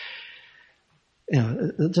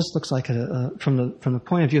it just looks like from the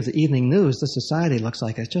point of view of the evening news, the society looks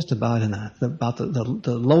like it's just about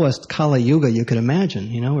the lowest Kali Yuga you could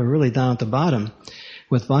imagine. We're really down at the bottom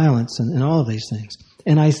with violence and all of these things.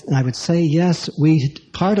 And I would say, yes,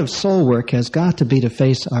 part of soul work has got to be to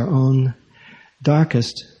face our own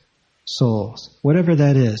darkest souls, whatever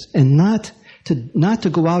that is, and not to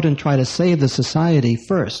go out and try to save the society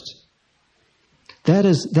first. That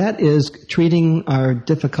is treating our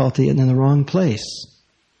difficulty in the wrong place.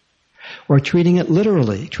 Or treating it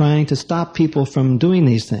literally, trying to stop people from doing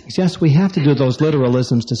these things. Yes, we have to do those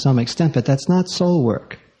literalisms to some extent, but that's not soul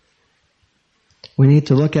work. We need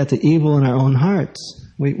to look at the evil in our own hearts.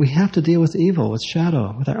 We have to deal with evil, with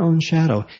shadow, with our own shadow.